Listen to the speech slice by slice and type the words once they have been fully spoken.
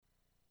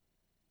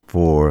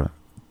for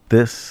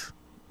this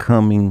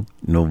coming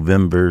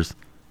November's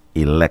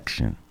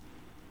election.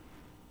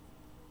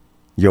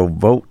 Your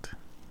vote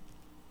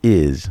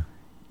is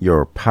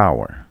your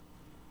power.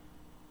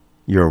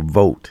 Your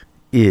vote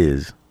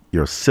is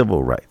your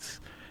civil rights.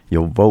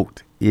 Your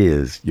vote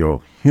is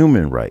your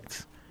human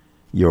rights.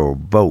 Your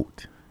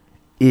vote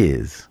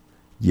is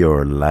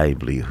your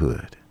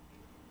livelihood.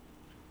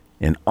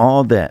 And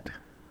all that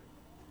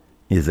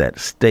is at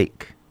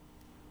stake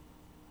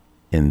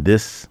in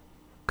this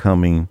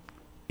coming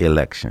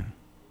election.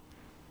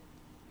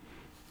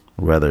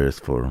 Whether it's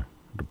for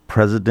the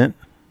president,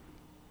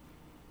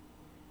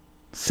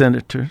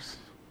 senators,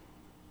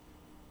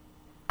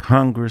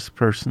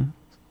 congresspersons,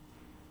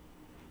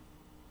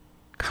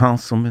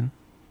 councilmen,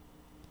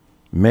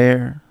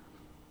 mayor,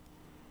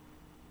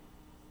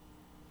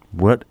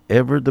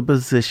 whatever the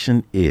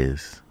position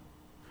is,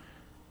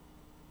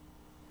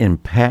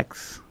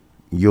 impacts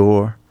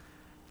your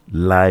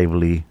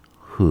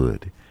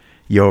livelihood,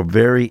 your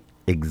very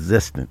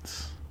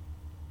existence.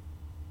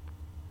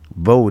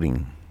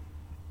 Voting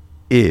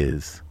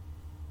is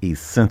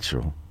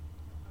essential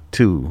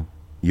to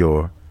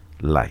your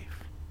life.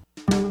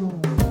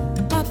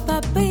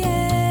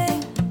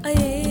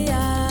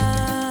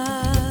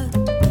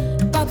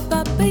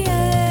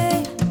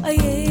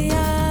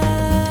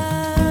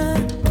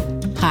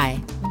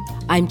 Hi,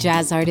 I'm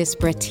jazz artist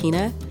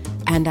Brettina,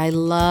 and I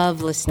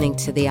love listening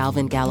to The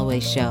Alvin Galloway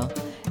Show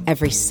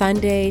every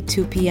Sunday,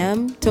 2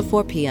 p.m. to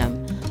 4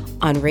 p.m.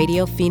 on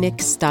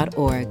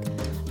radiophoenix.org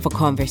for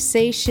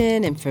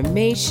conversation,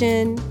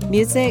 information,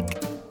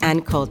 music,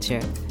 and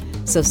culture.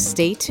 So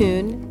stay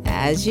tuned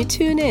as you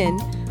tune in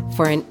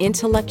for an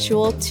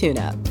intellectual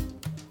tune-up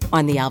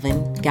on The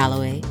Alvin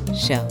Galloway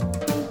Show.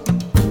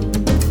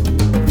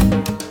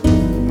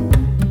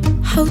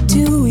 How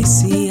do we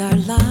see our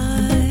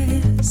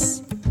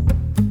lives?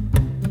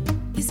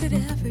 Is it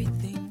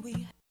everything we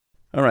have?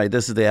 All right,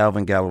 this is the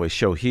Alvin Galloway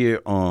Show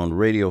here on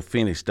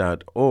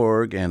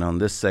radiophoenix.org, and on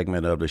this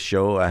segment of the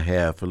show, I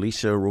have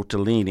Felecia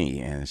Rotellini,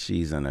 and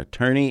she's an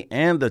attorney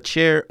and the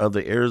chair of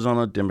the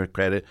Arizona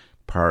Democratic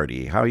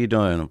Party. How are you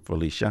doing,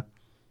 Felecia?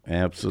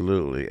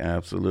 Absolutely.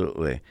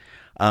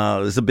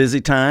 It's a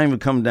busy time. We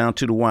come down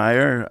to the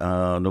wire.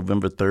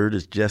 November 3rd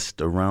is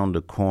just around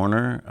the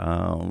corner.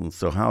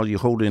 So how are you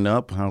holding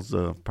up? How's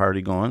the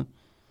party going?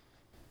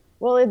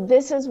 Well,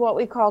 this is what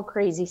we call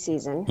crazy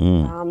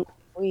season.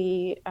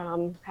 We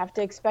have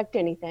to expect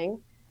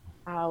anything.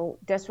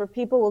 Desperate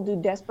people will do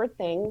desperate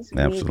things.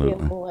 Absolutely.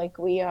 We feel like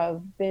we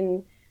have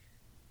been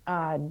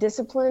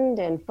disciplined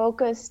and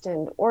focused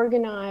and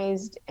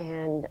organized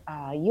and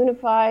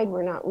unified.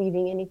 We're not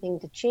leaving anything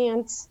to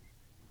chance.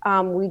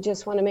 We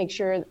just want to make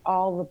sure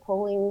all the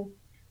polling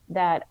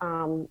that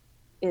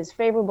is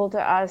favorable to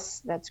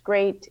us, that's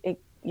great.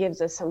 It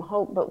gives us some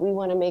hope, but we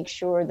want to make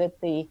sure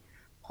that the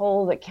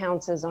poll that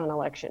counts is on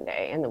election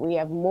day and that we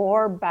have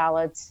more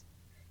ballots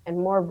and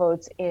more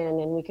votes in,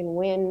 and we can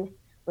win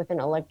with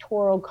an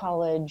electoral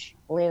college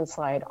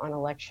landslide on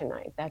election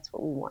night. That's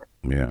what we want.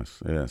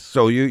 Yes.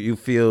 So you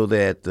feel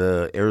that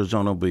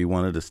Arizona will be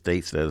one of the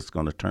states that is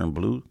going to turn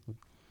blue?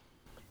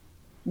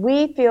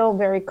 We feel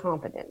very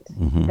confident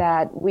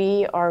that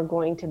we are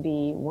going to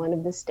be one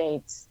of the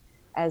states,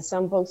 as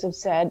some folks have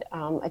said,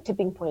 a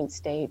tipping point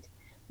state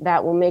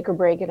that will make or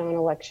break it on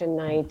election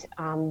night.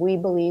 We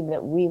believe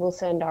that we will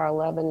send our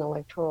 11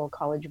 electoral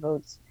college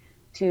votes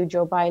to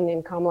Joe Biden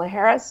and Kamala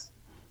Harris.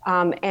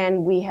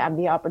 And we have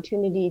the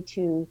opportunity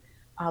to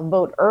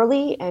vote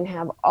early and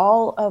have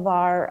all of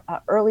our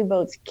early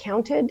votes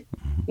counted,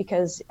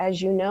 because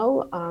as you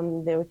know,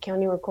 the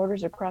county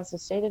recorders across the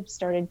state have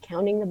started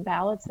counting the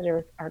ballots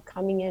that are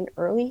coming in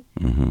early.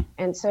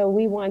 And so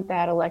we want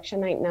that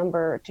election night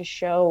number to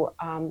show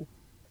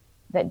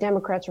that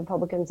Democrats,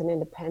 Republicans, and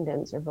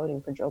Independents are voting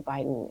for Joe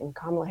Biden and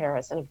Kamala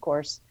Harris, and of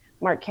course,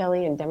 Mark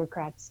Kelly and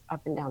Democrats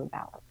up and down the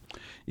ballot.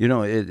 You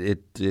know,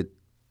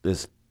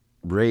 this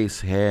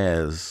race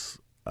has,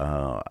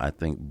 I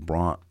think,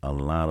 brought a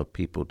lot of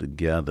people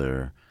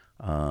together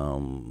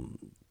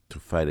to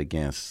fight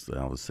against,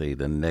 I would say,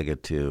 the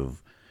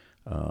negative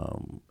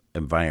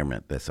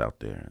environment that's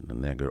out there, the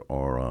negative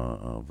aura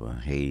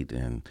of hate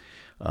and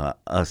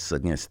us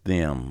against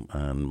them,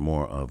 and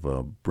more of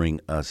a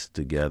bring us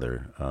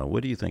together.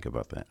 What do you think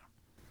about that?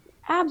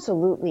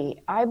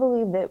 Absolutely. I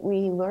believe that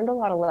we learned a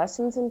lot of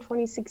lessons in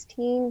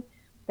 2016,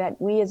 that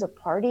we as a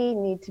party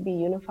need to be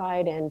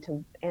unified and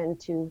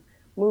to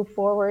move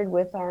forward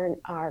with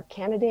our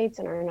candidates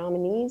and our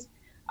nominees.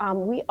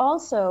 We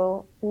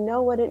also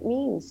know what it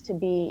means to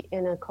be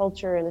in a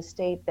culture in a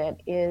state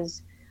that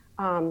is,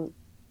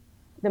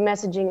 the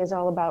messaging is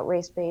all about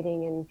race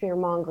baiting and fear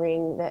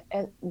mongering. That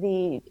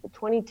the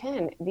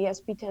 2010, the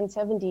SB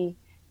 1070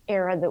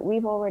 era that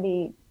we've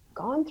already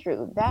gone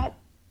through, that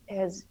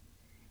has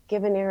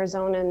given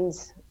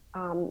Arizonans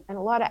and a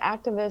lot of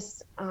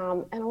activists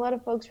and a lot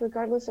of folks,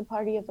 regardless of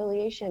party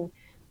affiliation,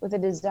 with a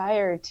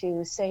desire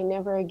to say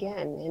never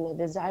again, and a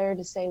desire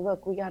to say,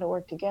 look, we got to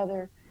work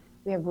together.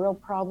 We have real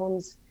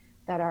problems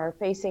that are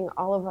facing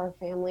all of our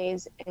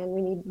families, and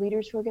we need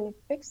leaders who are going to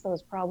fix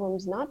those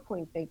problems, not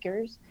point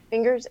fingers,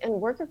 and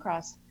work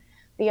across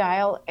the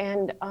aisle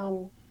and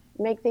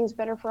make things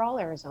better for all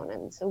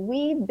Arizonans. So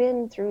we've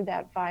been through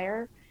that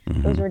fire.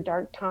 Those were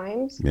dark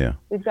times. Yeah.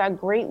 We've got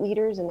great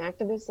leaders and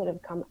activists that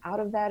have come out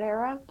of that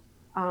era.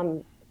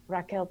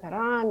 Raquel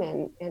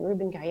Peran and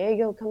Ruben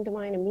Gallego come to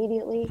mind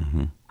immediately.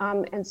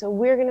 And so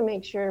we're going to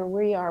make sure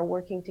we are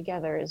working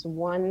together as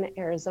one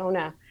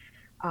Arizona.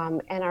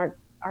 And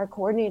our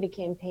coordinated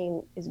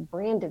campaign is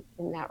branded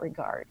in that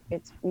regard.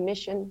 It's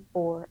Mission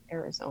for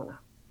Arizona.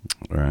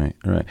 Right.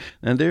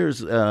 And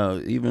there's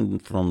even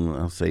from,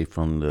 I'll say,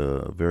 from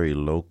the very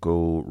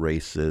local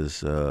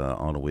races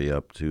all the way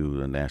up to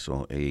the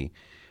national, a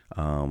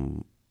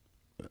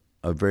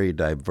very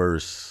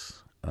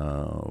diverse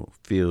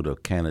field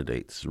of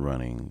candidates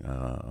running,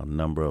 a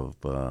number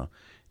of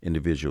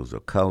individuals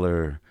of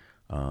color,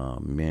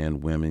 men,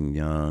 women,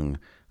 young,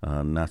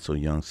 not so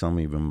young, some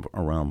even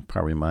around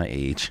probably my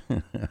age,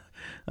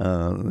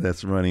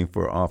 that's running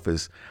for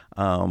office.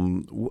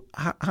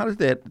 How does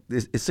that,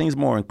 it seems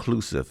more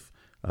inclusive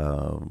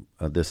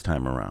this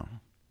time around?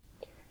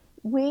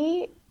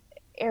 We,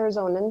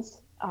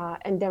 Arizonans,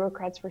 and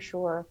Democrats for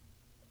sure,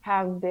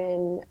 have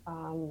been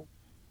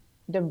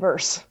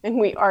diverse, and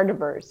we are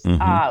diverse.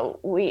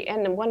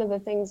 And one of the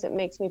things that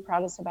makes me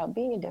proudest about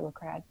being a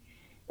Democrat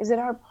is that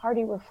our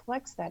party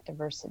reflects that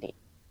diversity.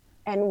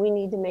 And we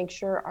need to make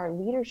sure our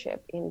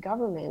leadership in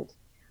government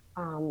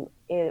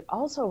it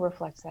also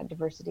reflects that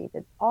diversity,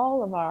 that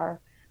all of our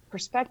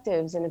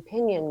perspectives and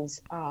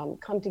opinions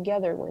come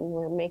together when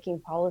we're making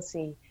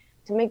policy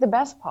to make the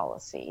best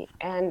policy.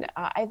 And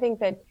I think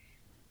that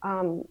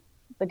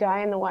the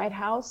guy in the White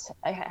House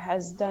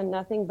has done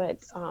nothing but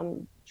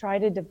try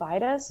to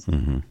divide us.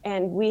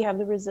 And we have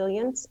the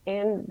resilience,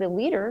 and the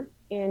leader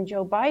in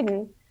Joe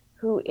Biden,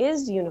 who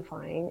is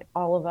unifying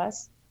all of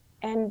us.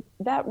 And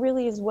that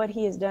really is what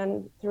he has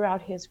done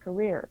throughout his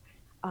career,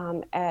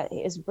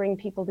 is bring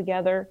people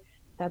together.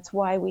 That's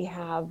why we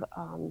have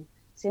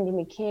Cindy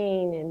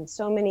McCain and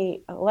so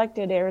many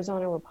elected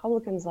Arizona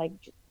Republicans like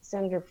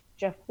Senator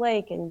Jeff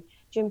Flake and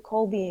Jim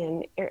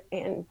Colby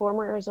and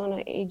former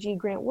Arizona AG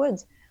Grant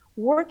Woods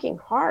working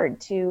hard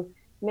to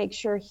make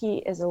sure he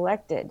is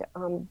elected.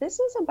 This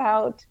is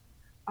about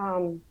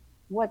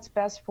what's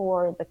best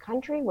for the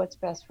country, what's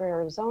best for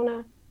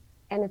Arizona,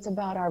 and it's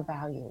about our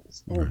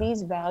values. And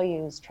these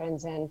values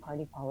transcend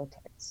party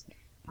politics.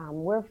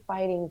 We're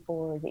fighting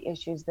for the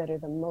issues that are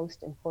the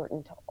most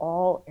important to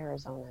all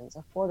Arizonans: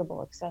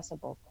 affordable,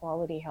 accessible,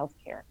 quality health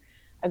care,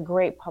 a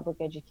great public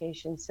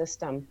education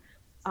system,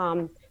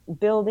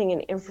 building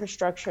an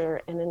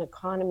infrastructure and an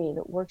economy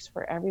that works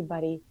for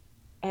everybody,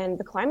 and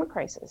the climate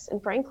crisis.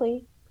 And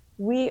frankly,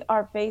 we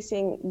are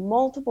facing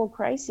multiple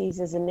crises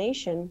as a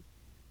nation,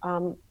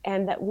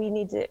 and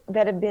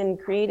that have been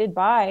created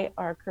by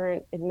our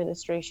current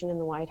administration in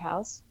the White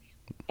House.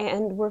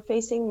 And we're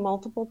facing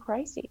multiple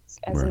crises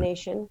as a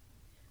nation.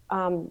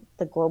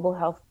 The global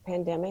health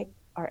pandemic,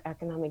 our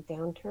economic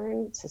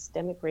downturn,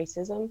 systemic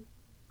racism,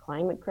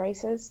 climate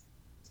crisis.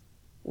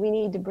 We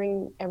need to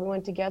bring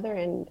everyone together,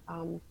 and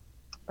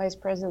Vice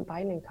President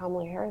Biden and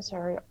Kamala Harris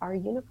are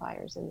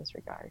unifiers in this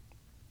regard.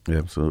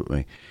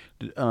 Absolutely.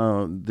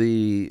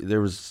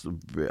 There was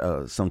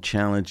some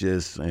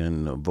challenges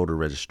in voter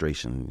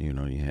registration. You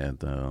know, you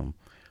had a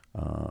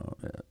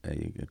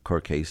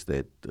court case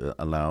that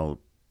allowed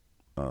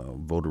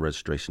voter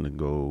registration to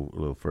go a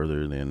little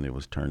further, then it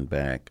was turned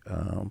back.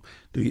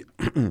 Do you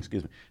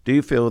excuse me? Do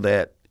you feel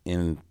that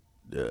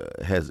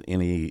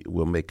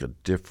will make a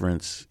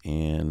difference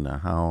in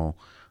how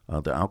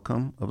the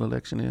outcome of the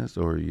election is,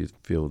 or you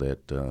feel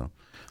that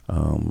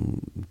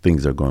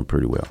things are going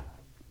pretty well?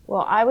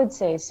 Well, I would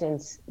say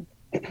since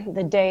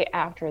the day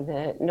after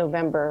the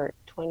November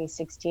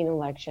 2016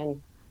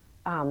 election,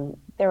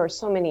 there were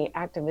so many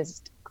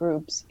activist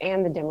groups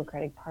and the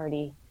Democratic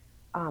Party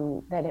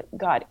that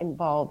got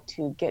involved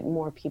to get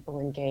more people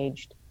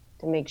engaged,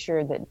 to make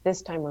sure that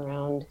this time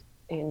around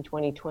in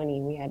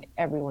 2020, we had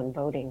everyone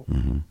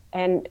voting.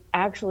 And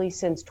actually,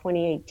 since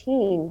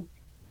 2018,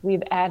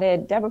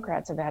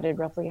 Democrats have added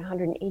roughly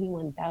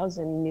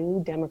 181,000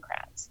 new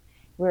Democrats.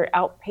 We're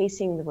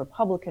outpacing the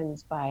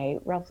Republicans by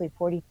roughly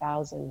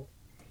 40,000.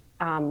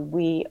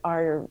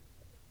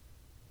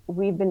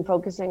 We've been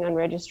focusing on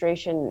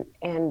registration,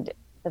 and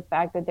the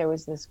fact that there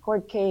was this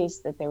court case,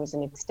 that there was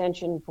an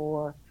extension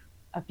for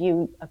a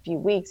few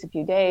weeks, a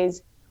few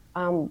days,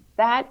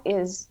 that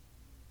is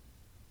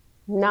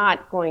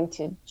not going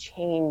to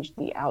change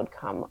the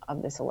outcome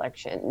of this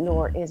election,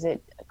 nor is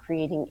it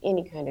creating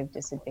any kind of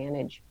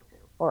disadvantage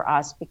for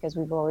us, because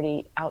we've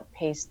already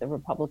outpaced the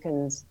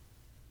Republicans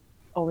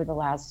over the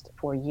last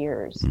 4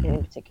 years,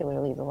 and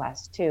particularly the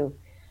last 2.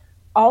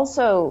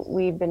 Also,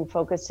 we've been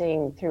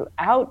focusing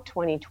throughout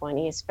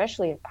 2020,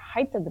 especially at the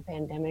height of the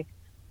pandemic,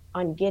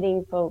 on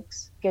getting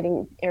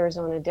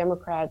Arizona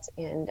Democrats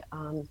and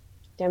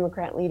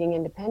Democrat-leading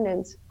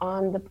independents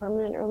on the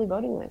permanent early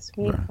voting list.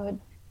 We put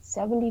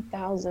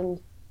 70,000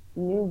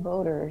 new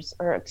voters,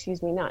 or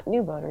excuse me, not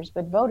new voters,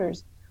 but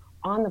voters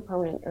on the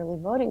permanent early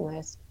voting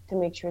list to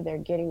make sure they're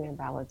getting their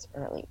ballots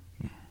early.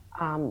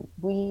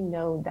 We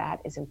know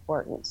that is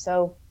important.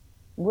 So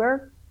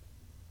we're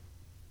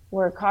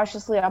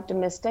cautiously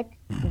optimistic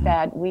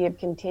that we have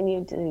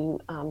continued to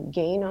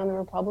gain on the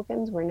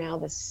Republicans. We're now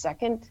the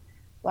second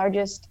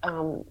largest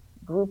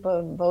group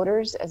of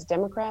voters as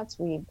Democrats.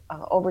 We've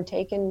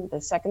overtaken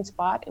the second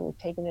spot, and we've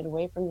taken it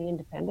away from the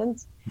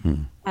independents.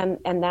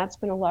 And that's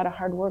been a lot of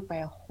hard work by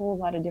a whole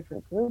lot of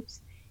different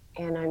groups.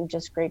 And I'm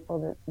just grateful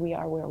that we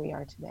are where we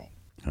are today.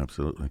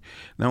 Absolutely.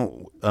 Now,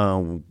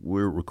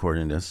 we're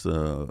recording this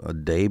a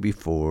day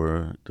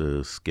before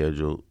the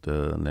scheduled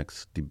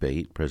next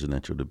debate,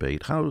 presidential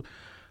debate. How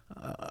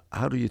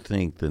do you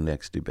think the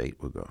next debate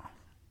will go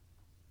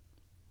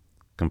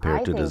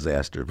compared to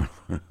disaster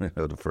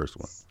of the first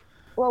one?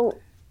 Well,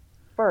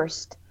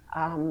 first,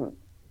 Vice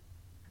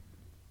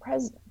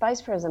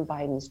President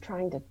Biden's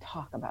trying to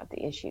talk about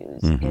the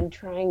issues and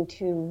trying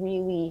to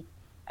really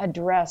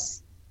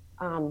address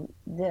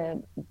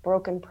the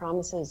broken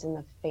promises and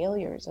the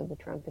failures of the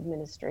Trump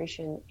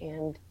administration.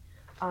 And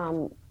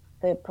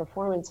the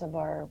performance of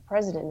our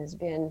president has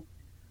been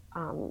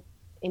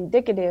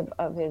indicative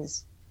of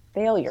his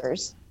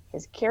failures,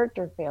 his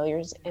character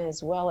failures,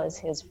 as well as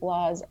his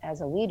flaws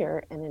as a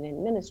leader and an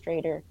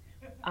administrator,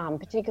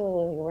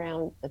 particularly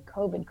around the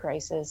COVID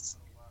crisis,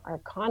 our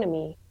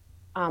economy.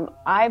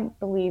 I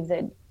believe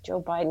that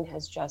Joe Biden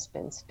has just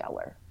been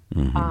stellar.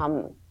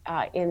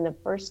 In the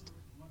first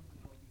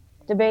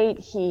debate,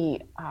 he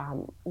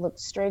looked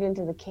straight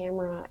into the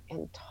camera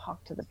and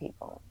talked to the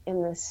people.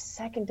 In the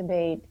second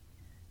debate,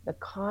 the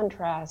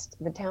contrast,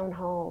 the town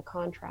hall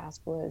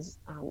contrast was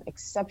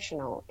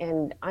exceptional.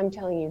 And I'm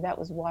telling you, that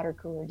was water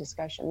cooler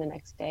discussion the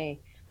next day.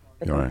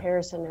 The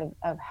comparison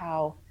of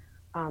how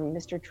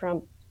Mr.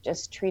 Trump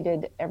just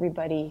treated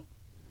everybody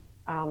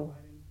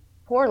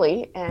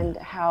poorly and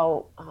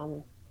how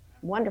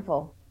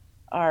wonderful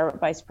our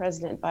Vice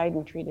President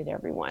Biden treated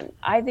everyone.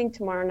 I think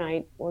tomorrow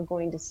night we're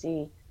going to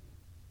see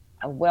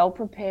a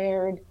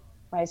well-prepared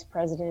vice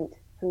president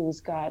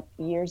who's got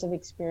years of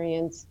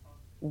experience,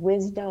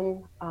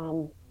 wisdom,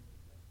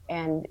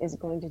 and is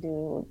going to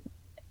do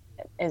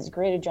as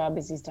great a job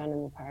as he's done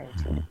in the prior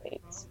two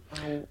debates.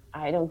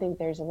 I don't think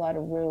there's a lot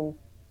of room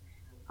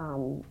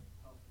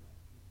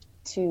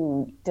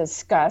to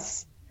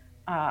discuss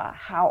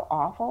how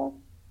awful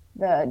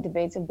the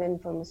debates have been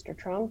for Mr.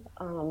 Trump,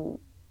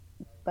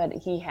 but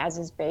he has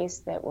his base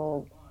that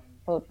will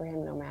vote for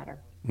him no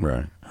matter.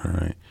 Right.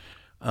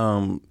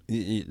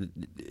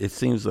 It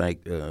seems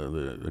like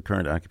the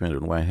current occupant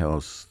of the White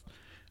House,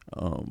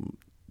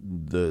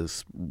 the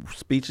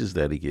speeches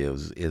that he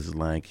gives is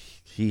like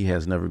he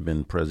has never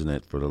been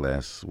president for the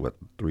last,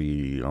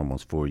 3,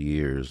 almost 4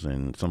 years,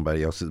 and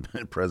somebody else has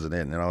been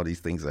president, and all these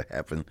things that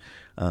happen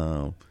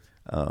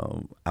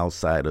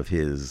outside of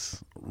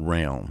his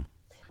realm.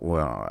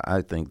 Well,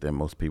 I think that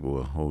most people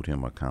will hold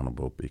him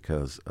accountable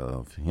because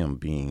of him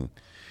being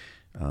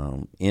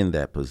in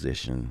that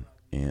position,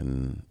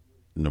 and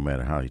no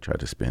matter how he tried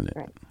to spin it.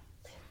 Right.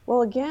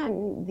 Well,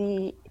 again,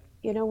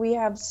 we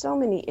have so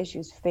many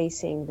issues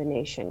facing the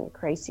nation: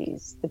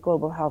 crises, the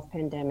global health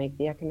pandemic,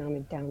 the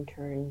economic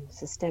downturn,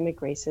 systemic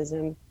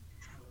racism,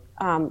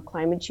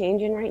 climate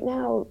change, and right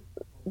now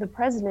the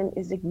president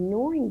is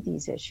ignoring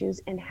these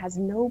issues and has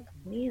no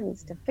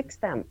plans to fix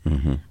them.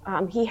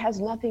 He has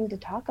nothing to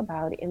talk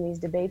about in these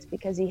debates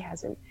because he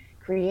hasn't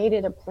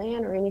created a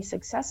plan or any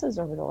successes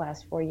over the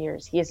last 4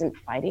 years. He isn't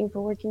fighting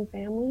for working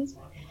families.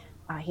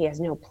 He has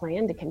no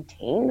plan to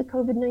contain the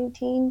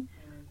COVID-19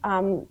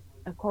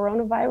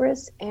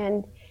 coronavirus,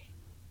 and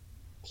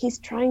he's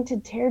trying to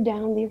tear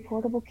down the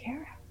Affordable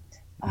Care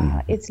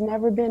Act. It's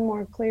never been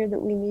more clear that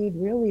we need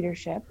real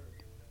leadership.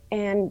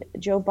 And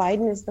Joe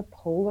Biden is the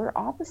polar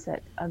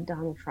opposite of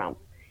Donald Trump.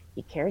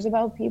 He cares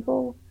about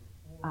people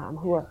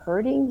who are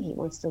hurting. He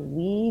wants to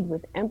lead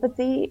with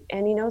empathy,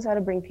 and he knows how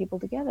to bring people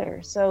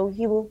together. So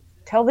he will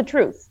tell the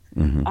truth.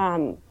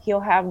 He'll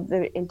have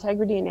the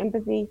integrity and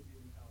empathy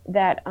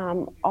that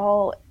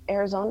all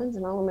Arizonans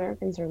and all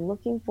Americans are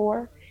looking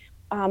for.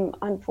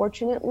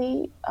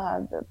 Unfortunately,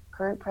 the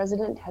current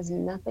president has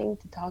nothing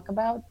to talk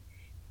about,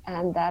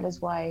 and that is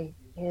why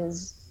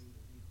his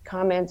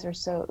comments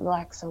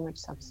lack so much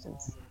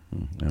substance.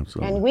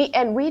 Absolutely.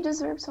 And we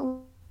deserve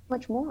so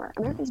much more.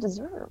 Americans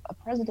deserve a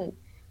president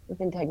with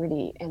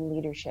integrity and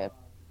leadership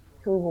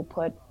who will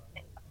put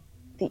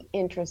the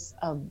interests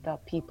of the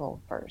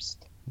people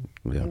first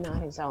and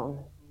not his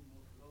own.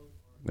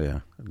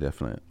 Yeah,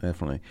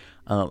 definitely.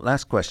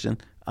 Last question.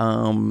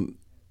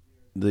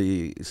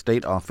 The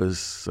state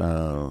office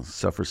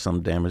suffered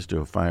some damage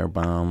to a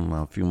firebomb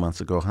a few months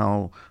ago.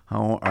 How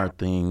are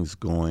things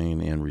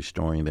going in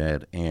restoring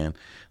that, and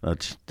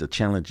the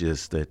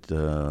challenges that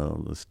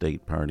the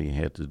state party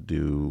had to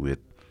do with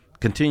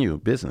continue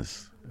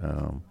business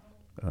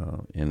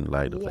in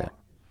light of that?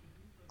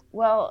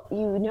 Well,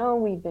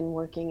 we've been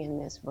working in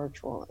this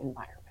virtual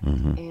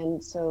environment.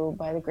 And so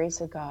by the grace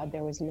of God,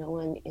 there was no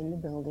one in the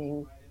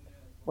building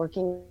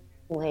working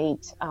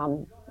late,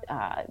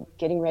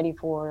 getting ready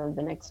for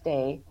the next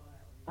day.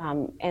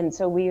 And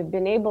so we have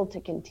been able to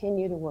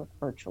continue to work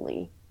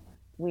virtually.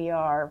 We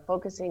are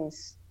focusing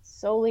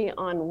solely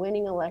on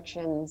winning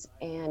elections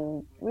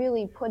and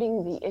really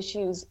putting the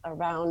issues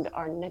around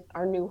our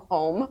new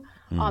home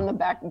on the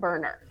back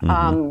burner.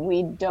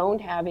 We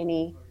don't have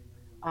any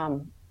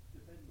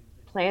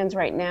plans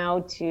right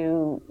now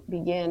to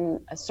begin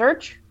a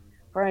search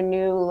for a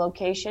new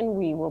location.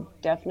 We will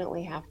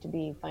definitely have to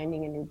be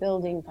finding a new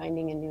building,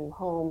 finding a new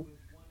home.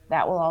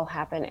 That will all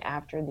happen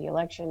after the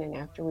election and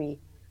after we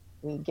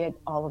get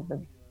all of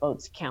the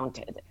votes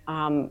counted.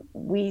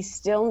 We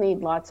still need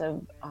lots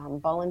of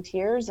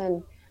volunteers,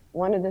 and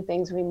one of the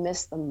things we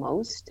miss the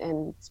most,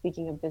 and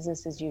speaking of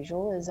business as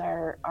usual, is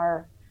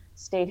our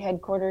state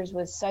headquarters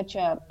was such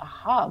a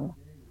hub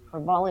for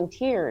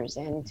volunteers,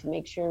 and to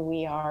make sure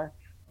we are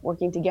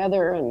working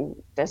together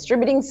and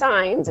distributing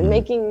signs and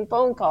making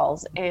phone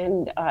calls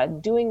and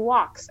doing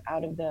walks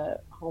out of the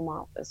home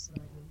office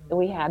that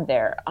we had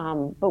there.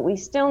 But we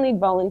still need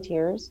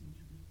volunteers,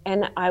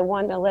 and I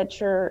want to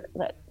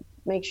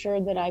make sure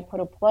that I put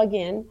a plug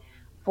in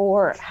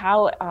for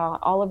how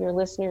all of your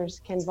listeners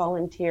can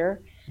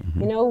volunteer.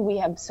 You know, we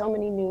have so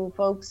many new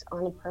folks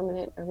on a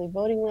permanent early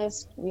voting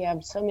list. We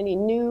have so many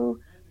new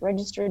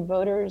registered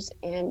voters,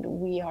 and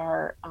we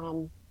are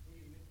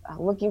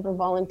looking for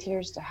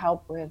volunteers to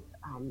help with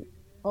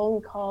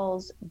phone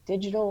calls,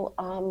 digital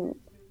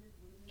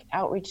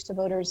outreach to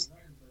voters.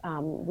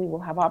 We will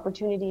have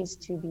opportunities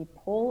to be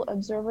poll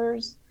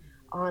observers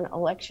on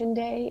election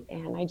day,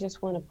 and I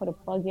just want to put a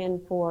plug in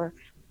for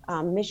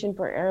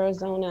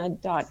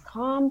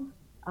missionforarizona.com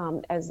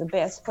as the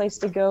best place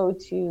to go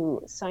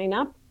to sign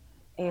up.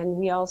 And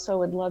we also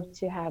would love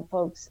to have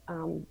folks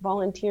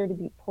volunteer to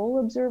be poll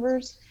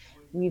observers.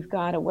 We've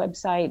got a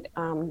website,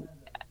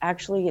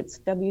 actually it's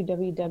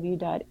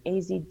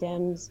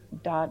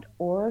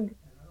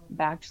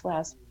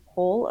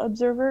www.azdems.org/poll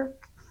observer.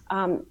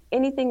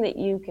 Anything that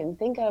you can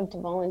think of to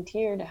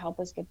volunteer to help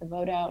us get the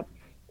vote out,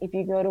 if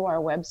you go to our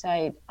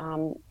website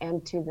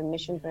and to the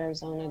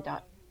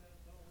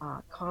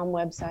missionforarizona.com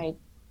website,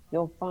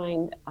 you'll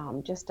find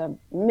just a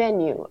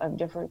menu of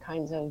different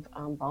kinds of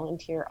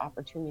volunteer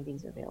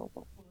opportunities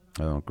available.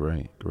 Oh,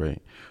 great.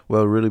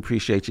 Well, really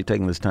appreciate you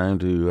taking this time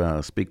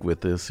to speak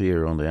with us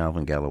here on the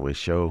Alvin Galloway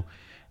Show,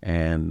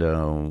 and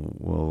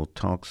we'll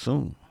talk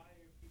soon.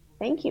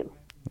 Thank you.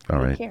 All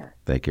right. Take care.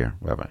 Take care.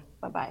 Bye-bye.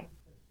 Bye-bye.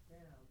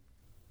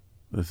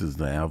 This is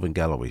the Alvin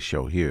Galloway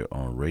Show here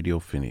on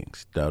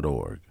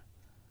RadioPhoenix.org.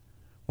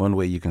 One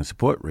way you can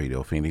support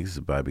Radio Phoenix is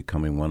by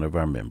becoming one of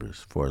our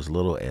members. For as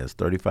little as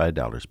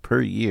 $35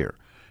 per year,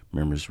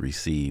 members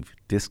receive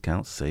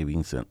discounts,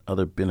 savings, and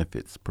other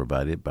benefits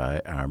provided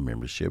by our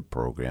membership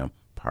program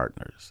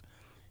partners.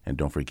 And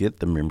don't forget,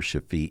 the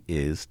membership fee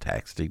is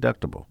tax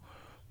deductible.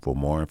 For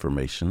more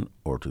information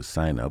or to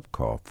sign up,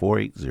 call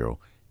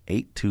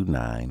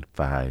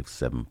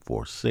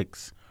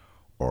 480-829-5746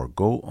 or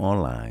go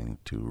online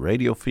to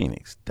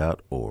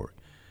RadioPhoenix.org.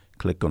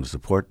 Click on the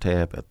support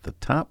tab at the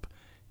top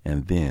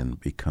and then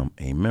become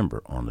a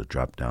member on the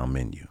drop-down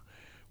menu.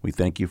 We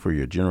thank you for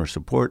your generous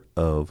support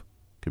of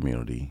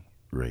community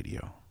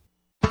radio.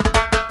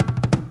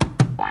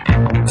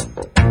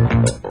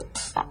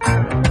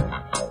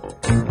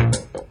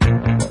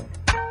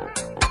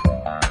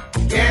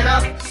 Get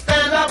up,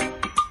 stand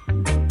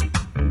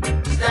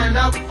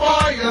up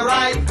for your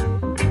right.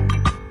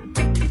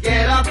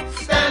 Get up,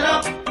 stand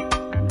up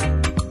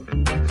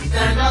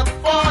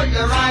for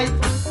your right.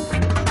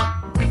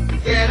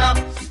 Get up,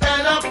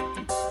 stand up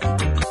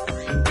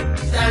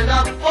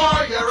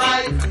for your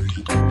right.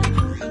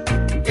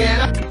 Get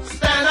up,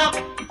 stand up,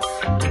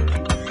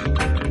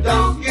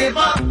 don't give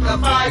up the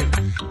fight.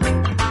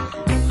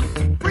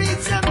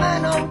 Preacher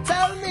man, don't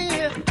tell me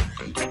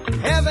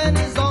heaven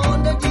is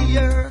under the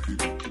earth.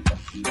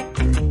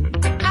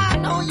 I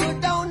know you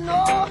don't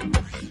know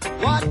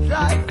what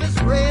life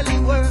is really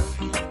worth.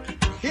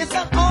 It's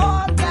an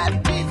all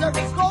that Peter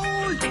is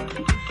gold.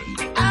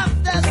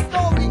 After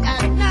story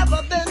had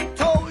never been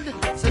told,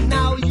 so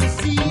now you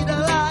see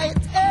the light.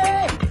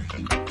 Hey,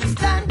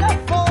 stand up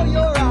for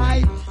your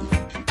right.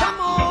 Come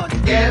on,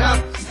 get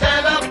up,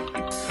 stand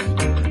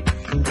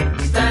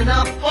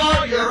up for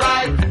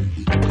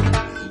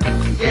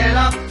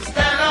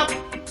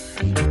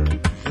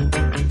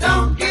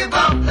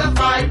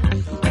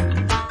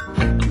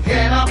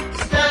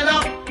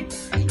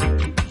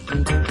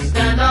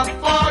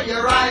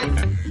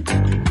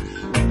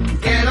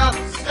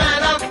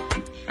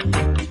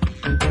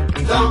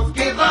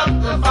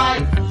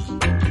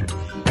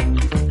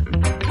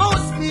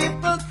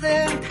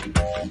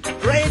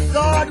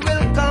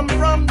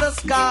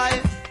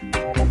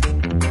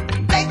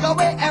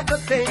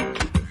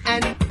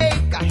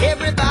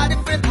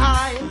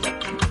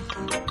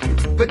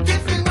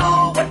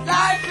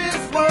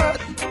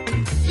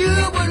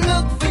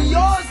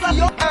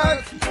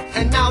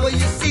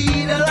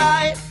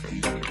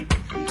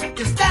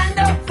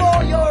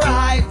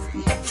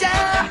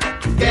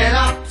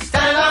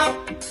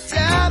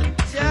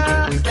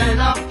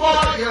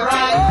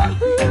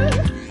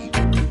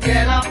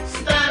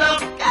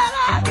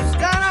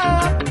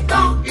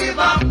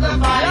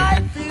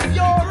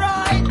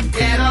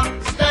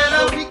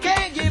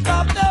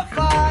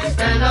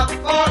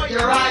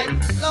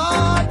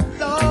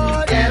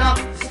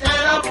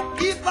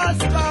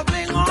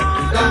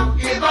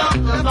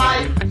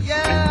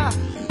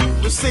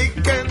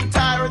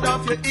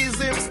the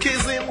ism,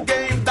 schism,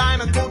 game,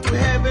 dine and go to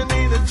heaven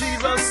in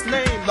Jesus'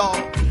 name,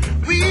 Lord.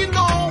 We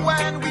know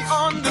and we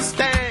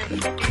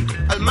understand.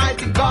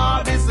 Almighty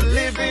God is a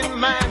living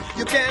man.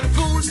 You can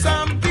fool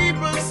some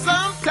people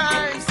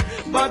sometimes,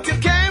 but you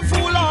can't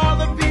fool all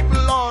the people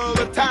all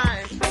the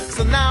time.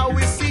 So now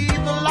we see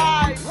the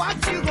light.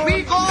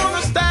 We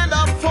gonna stand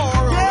up for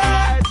a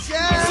right.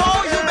 So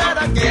you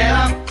better get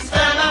up,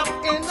 stand up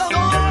in the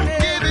morning.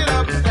 Give it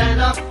up,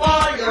 stand up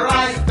for your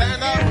right.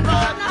 Stand up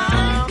right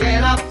now.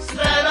 Get up,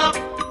 stand up.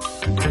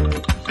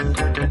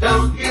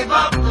 Don't give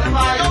up the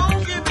fight.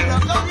 Don't give it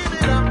up, don't give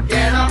it up.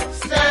 Get up,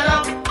 stand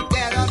up.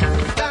 Get up,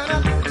 stand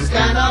up.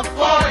 Stand up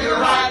for your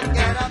right.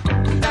 Get up,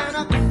 stand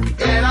up.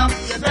 Get up,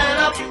 stand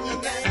up.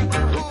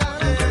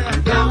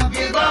 Don't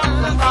give up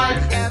the fight.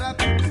 Get up,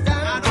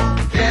 stand up.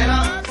 Get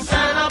up,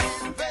 stand up.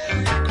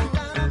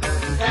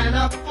 Stand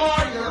up for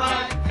your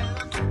right.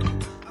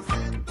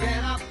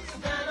 Get up,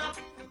 stand up.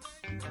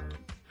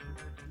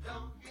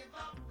 Don't give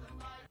up the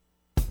fight.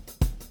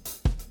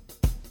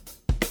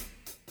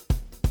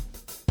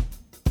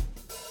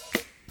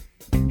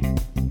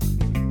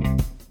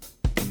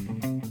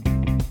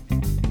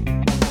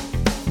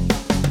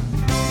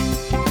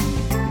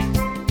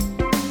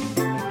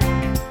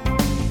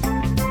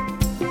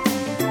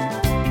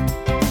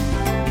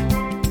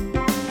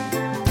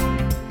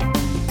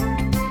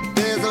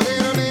 There's a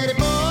little bitty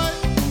boy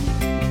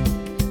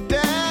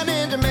down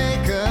in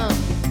Jamaica,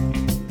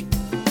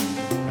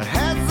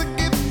 has the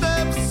gift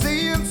of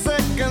seeing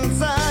second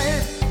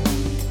sight.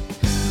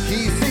 He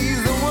sees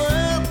the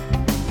world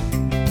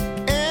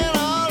and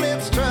all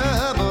its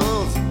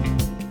troubles,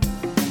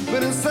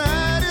 but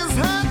inside his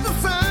heart the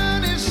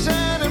sun is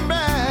shining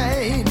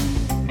bright.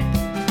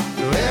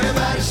 So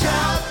everybody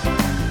shout,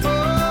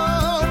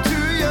 oh, to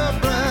your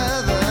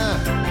brother.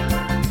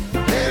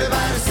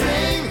 Everybody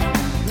sing,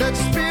 let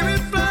your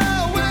spirit fly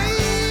away.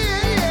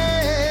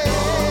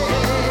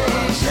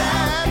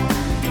 Shout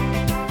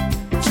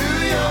to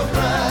your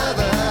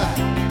brother,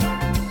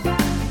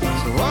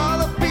 so all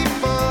the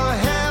people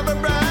have a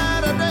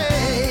brighter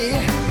day.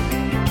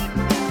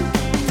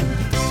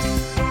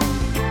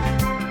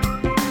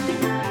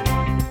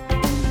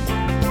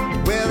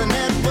 Well, the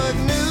network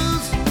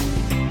news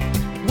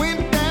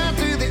went down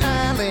to the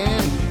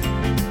island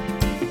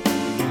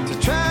to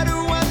try to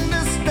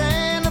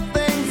understand the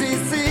things he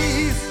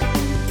sees.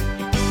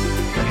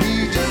 But he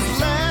just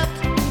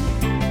laughed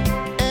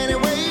and he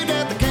waved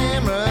at the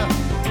camera.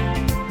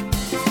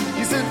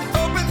 He said,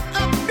 open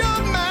up your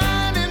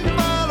mind and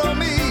follow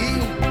me.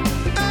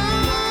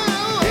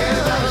 Oh,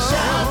 everybody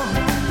shout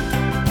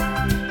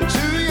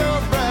to your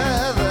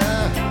brother.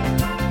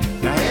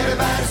 Now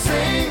everybody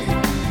sing,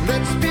 let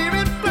your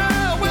spirit fly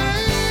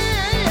away.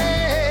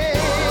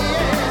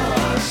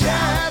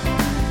 Shout,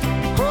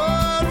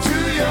 oh, to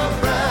your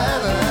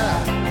brother,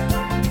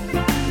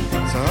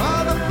 so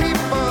all the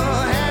people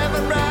have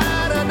a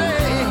brighter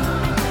day.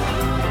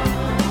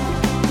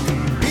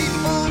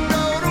 People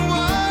go to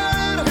war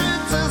and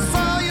hurts us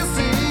all you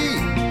see,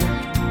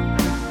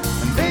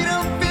 and they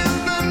don't feel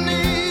the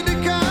need to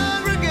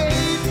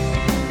congregate.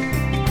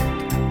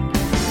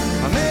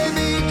 I may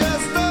be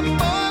just a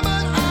boy,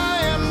 but I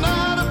am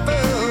not a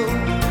fool.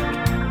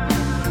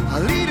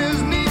 Our leaders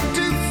need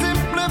to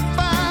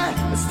simplify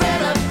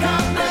instead of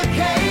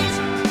complicate.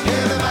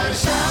 Everybody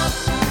shout,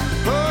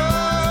 oh,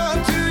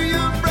 to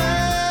your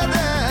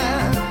brother.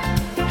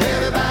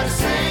 Everybody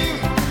sing,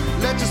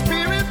 let your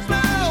spirit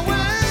fly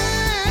away.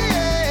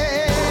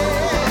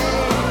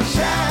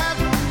 Shout,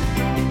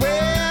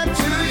 well,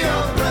 to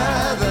your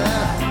brother,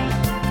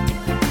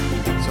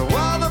 so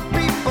all the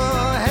people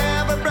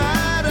have a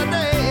brighter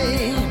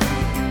day.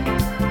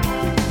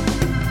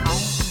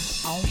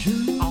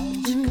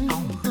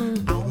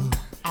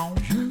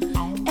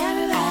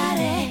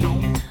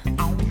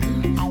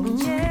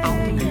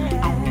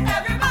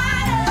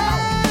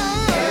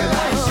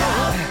 Everybody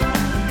shout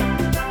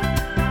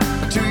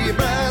to your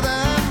brother.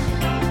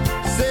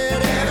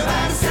 Said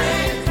everybody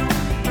sing.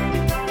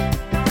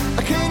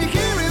 Can you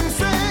hear him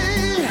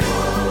say?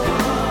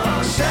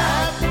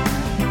 Shout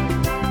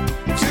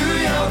to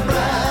your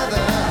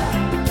brother.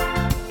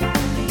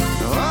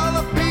 All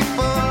the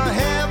people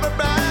have a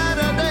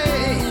brighter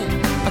day.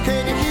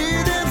 Can you hear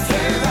them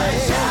say?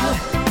 Shout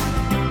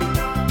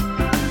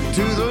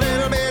to the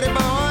little bitty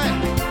boy.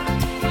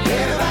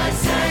 Everybody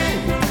sing.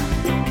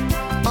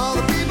 All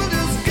the people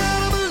just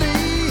gotta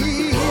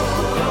believe.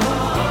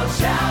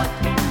 Shout,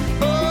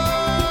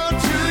 oh,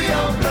 to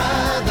your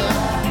brother.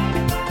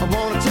 I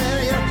wanna tell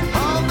you,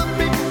 all the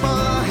people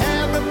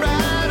have a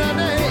brighter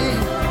day.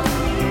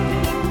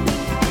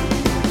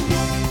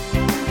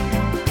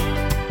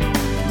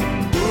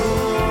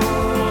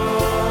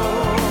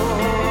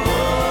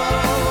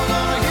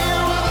 Gonna hear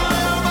what the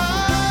little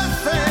boys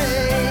say.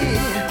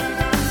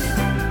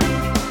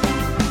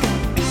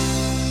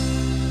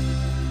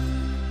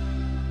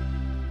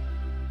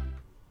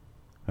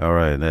 All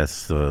right,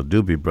 that's the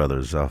Doobie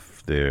Brothers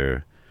off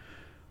their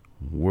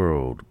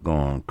World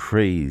Gone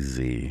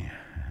Crazy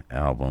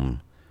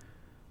album,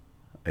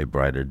 A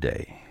Brighter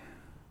Day.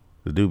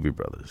 the Doobie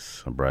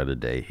Brothers, A Brighter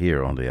Day,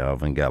 here on the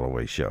Alvin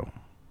Galloway Show.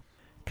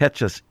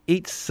 Catch us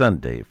each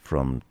Sunday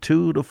from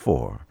 2 to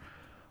 4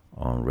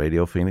 on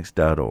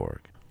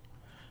radiophoenix.org.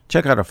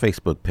 Check out our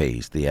Facebook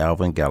page, The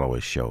Alvin Galloway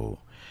Show.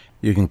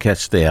 You can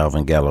catch The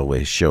Alvin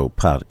Galloway Show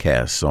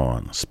podcasts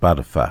on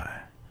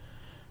Spotify,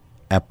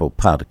 Apple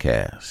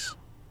Podcasts,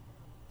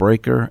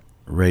 Breaker,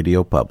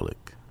 Radio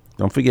Public.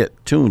 Don't forget,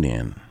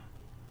 TuneIn,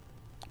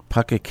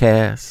 Pocket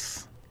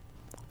Casts,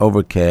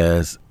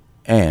 Overcast,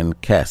 and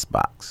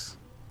Castbox.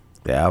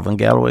 The Alvin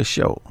Galloway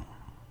Show,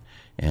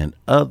 and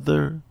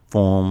other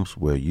forms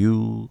where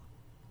you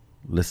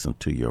listen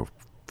to your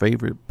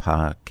favorite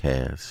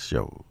podcast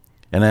show.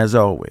 And as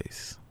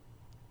always,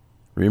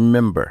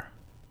 remember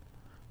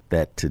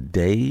that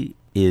today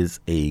is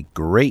a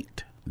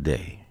great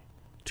day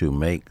to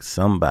make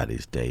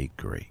somebody's day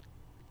great.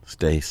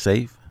 Stay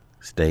safe,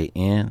 stay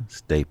in,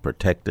 stay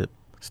protected,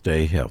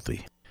 stay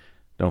healthy.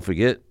 Don't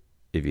forget,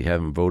 if you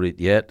haven't voted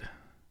yet,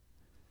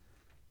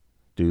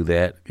 do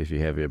that. If you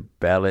have your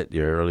ballot,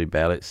 your early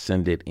ballot,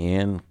 send it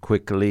in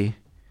quickly.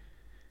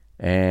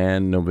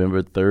 And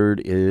November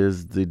 3rd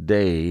is the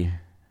day,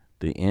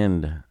 the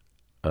end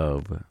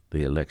of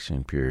the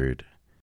election period